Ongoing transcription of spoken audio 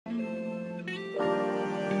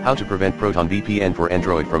How to prevent ProtonVPN for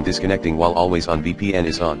Android from disconnecting while always on VPN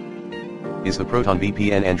is on. Is the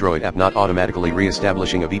ProtonVPN Android app not automatically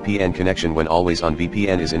re-establishing a VPN connection when always on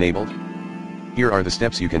VPN is enabled? Here are the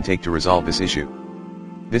steps you can take to resolve this issue.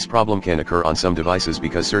 This problem can occur on some devices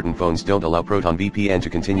because certain phones don't allow ProtonVPN to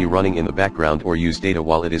continue running in the background or use data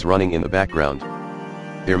while it is running in the background.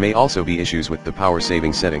 There may also be issues with the power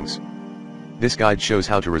saving settings. This guide shows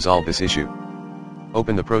how to resolve this issue.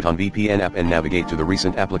 Open the ProtonVPN app and navigate to the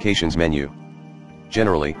Recent Applications menu.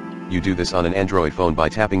 Generally, you do this on an Android phone by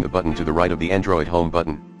tapping the button to the right of the Android Home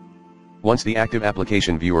button. Once the active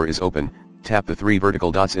application viewer is open, tap the three vertical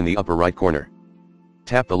dots in the upper right corner.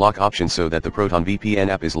 Tap the lock option so that the ProtonVPN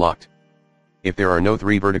app is locked. If there are no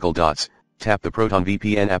three vertical dots, tap the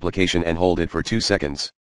ProtonVPN application and hold it for 2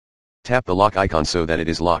 seconds. Tap the lock icon so that it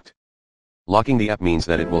is locked. Locking the app means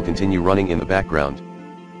that it will continue running in the background.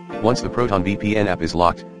 Once the ProtonVPN app is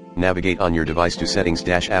locked, navigate on your device to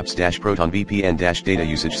settings-apps-ProtonVPN-data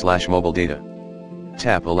usage/mobile data.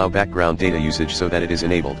 Tap allow background data usage so that it is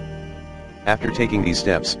enabled. After taking these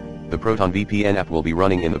steps, the ProtonVPN app will be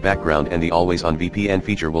running in the background and the always on VPN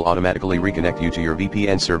feature will automatically reconnect you to your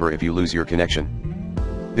VPN server if you lose your connection.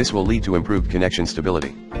 This will lead to improved connection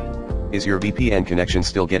stability. Is your VPN connection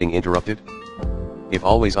still getting interrupted? If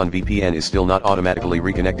always on VPN is still not automatically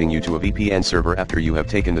reconnecting you to a VPN server after you have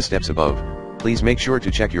taken the steps above, please make sure to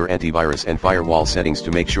check your antivirus and firewall settings to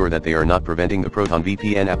make sure that they are not preventing the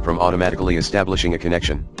ProtonVPN app from automatically establishing a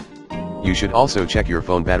connection. You should also check your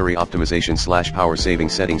phone battery optimization/power saving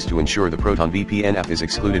settings to ensure the ProtonVPN app is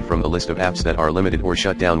excluded from the list of apps that are limited or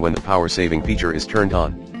shut down when the power saving feature is turned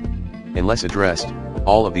on. Unless addressed,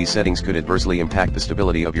 all of these settings could adversely impact the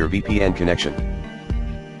stability of your VPN connection.